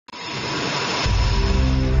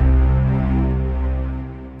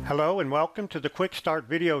Hello and welcome to the Quick Start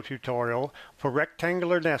video tutorial for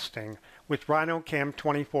rectangular nesting with RhinoCAM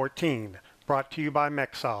 2014, brought to you by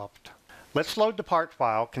Mexsoft. Let's load the part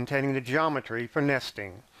file containing the geometry for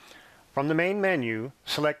nesting. From the main menu,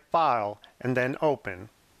 select File and then Open.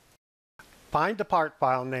 Find the part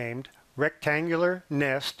file named Rectangular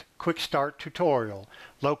Nest Quick Start Tutorial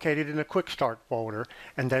located in the Quick Start folder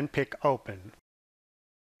and then pick Open.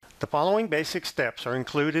 The following basic steps are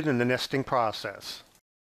included in the nesting process.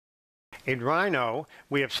 In Rhino,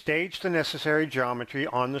 we have staged the necessary geometry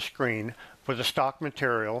on the screen for the stock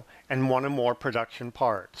material and one or more production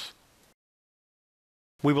parts.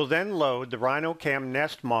 We will then load the RhinoCAM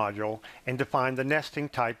Nest module and define the nesting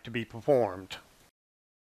type to be performed.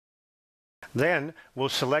 Then we'll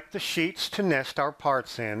select the sheets to nest our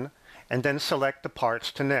parts in and then select the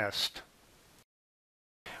parts to nest.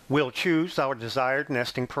 We'll choose our desired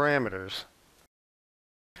nesting parameters.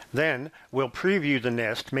 Then we'll preview the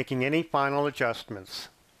nest, making any final adjustments.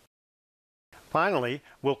 Finally,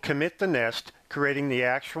 we'll commit the nest, creating the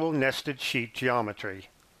actual nested sheet geometry.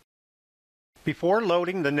 Before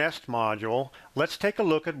loading the nest module, let's take a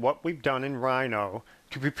look at what we've done in Rhino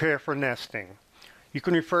to prepare for nesting. You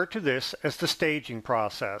can refer to this as the staging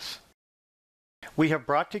process. We have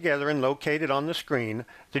brought together and located on the screen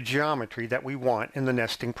the geometry that we want in the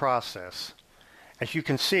nesting process. As you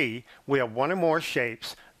can see, we have one or more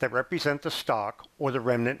shapes that represent the stock or the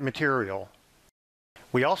remnant material.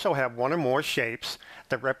 We also have one or more shapes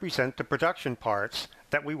that represent the production parts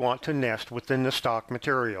that we want to nest within the stock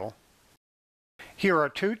material. Here are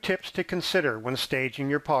two tips to consider when staging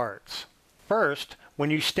your parts. First, when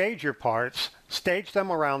you stage your parts, stage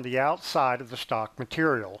them around the outside of the stock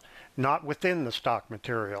material, not within the stock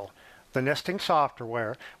material. The nesting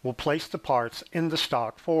software will place the parts in the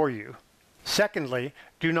stock for you. Secondly,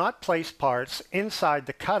 do not place parts inside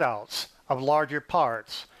the cutouts of larger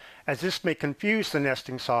parts, as this may confuse the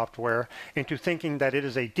nesting software into thinking that it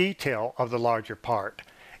is a detail of the larger part.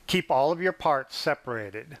 Keep all of your parts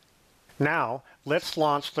separated. Now, let's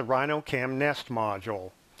launch the RhinoCAM Nest module.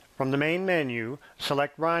 From the main menu,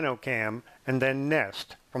 select RhinoCAM and then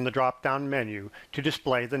Nest from the drop-down menu to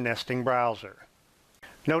display the nesting browser.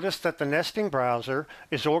 Notice that the nesting browser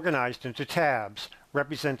is organized into tabs,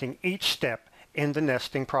 representing each step in the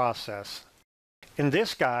nesting process. In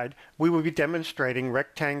this guide, we will be demonstrating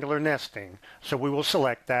rectangular nesting, so we will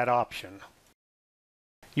select that option.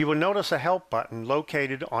 You will notice a Help button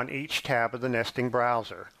located on each tab of the nesting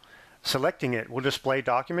browser. Selecting it will display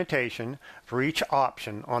documentation for each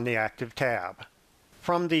option on the active tab.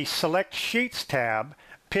 From the Select Sheets tab,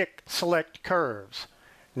 pick Select Curves.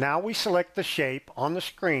 Now we select the shape on the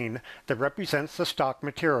screen that represents the stock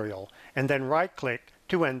material and then right-click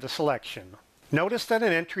to end the selection. Notice that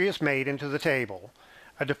an entry is made into the table.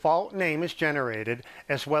 A default name is generated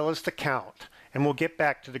as well as the count, and we'll get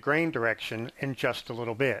back to the grain direction in just a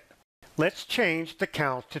little bit. Let's change the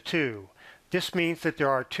count to 2. This means that there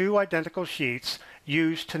are 2 identical sheets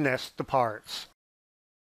used to nest the parts.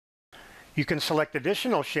 You can select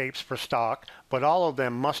additional shapes for stock, but all of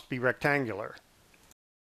them must be rectangular.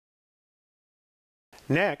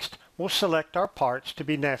 Next, we'll select our parts to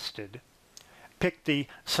be nested. Pick the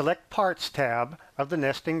Select Parts tab of the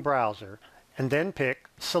nesting browser and then pick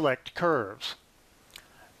Select Curves.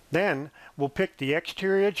 Then we'll pick the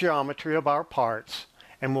exterior geometry of our parts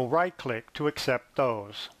and we'll right-click to accept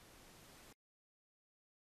those.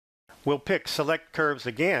 We'll pick Select Curves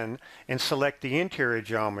again and select the interior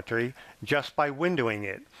geometry just by windowing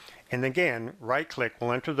it, and again right-click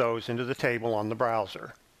will enter those into the table on the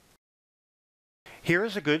browser. Here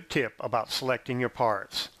is a good tip about selecting your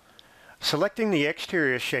parts. Selecting the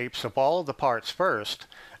exterior shapes of all of the parts first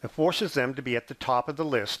forces them to be at the top of the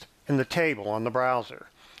list in the table on the browser.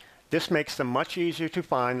 This makes them much easier to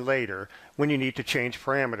find later when you need to change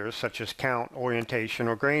parameters such as count, orientation,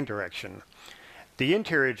 or grain direction. The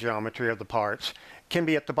interior geometry of the parts can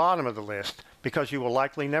be at the bottom of the list because you will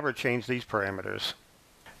likely never change these parameters.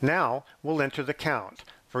 Now we'll enter the count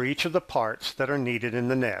for each of the parts that are needed in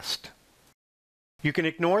the nest. You can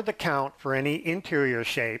ignore the count for any interior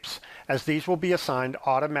shapes, as these will be assigned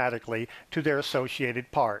automatically to their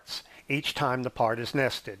associated parts each time the part is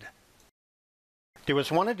nested. There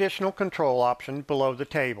is one additional control option below the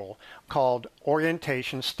table called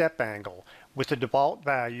Orientation Step Angle with a default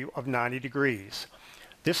value of 90 degrees.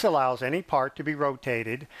 This allows any part to be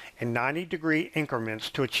rotated in 90-degree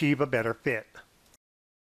increments to achieve a better fit.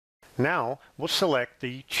 Now we'll select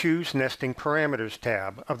the Choose Nesting Parameters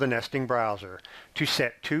tab of the nesting browser to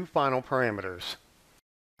set 2 final parameters.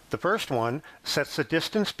 The first one sets the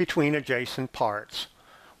distance between adjacent parts.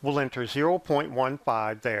 We'll enter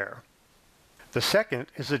 0.15 there. The second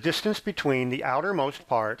is the distance between the outermost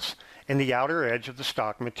parts and the outer edge of the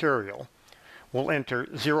stock material. We'll enter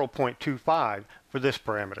 0.25 for this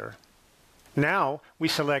parameter. Now we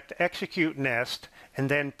select Execute Nest and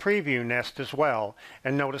then Preview Nest as well,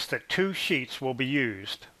 and notice that 2 sheets will be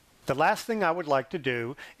used. The last thing I would like to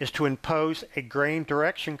do is to impose a grain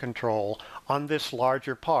direction control on this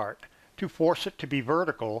larger part to force it to be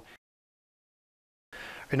vertical.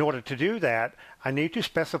 In order to do that, I need to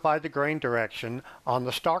specify the grain direction on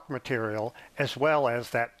the stock material as well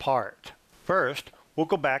as that part. First, we'll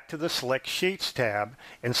go back to the Select Sheets tab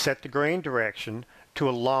and set the grain direction to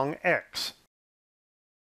a long X.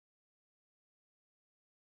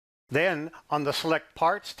 Then, on the Select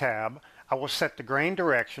Parts tab, I will set the grain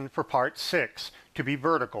direction for Part 6 to be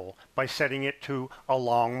vertical by setting it to a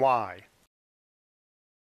long Y.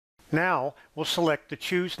 Now, we'll select the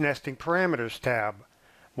Choose Nesting Parameters tab.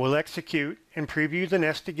 We'll execute and preview the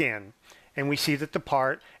nest again, and we see that the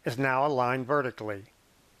part is now aligned vertically.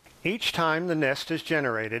 Each time the nest is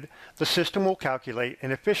generated, the system will calculate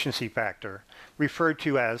an efficiency factor, referred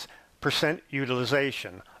to as %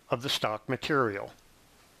 utilization, of the stock material.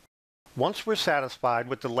 Once we're satisfied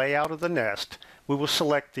with the layout of the nest, we will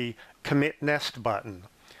select the Commit Nest button.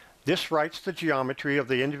 This writes the geometry of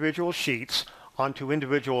the individual sheets onto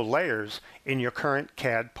individual layers in your current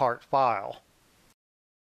CAD part file.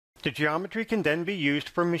 The geometry can then be used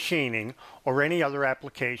for machining or any other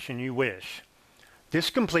application you wish. This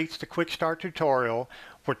completes the Quick Start tutorial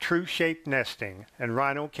for True Shape Nesting in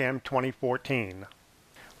RhinoCAM 2014.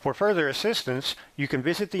 For further assistance, you can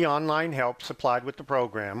visit the online help supplied with the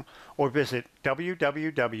program or visit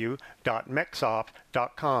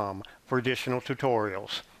www.mexoft.com for additional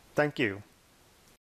tutorials. Thank you.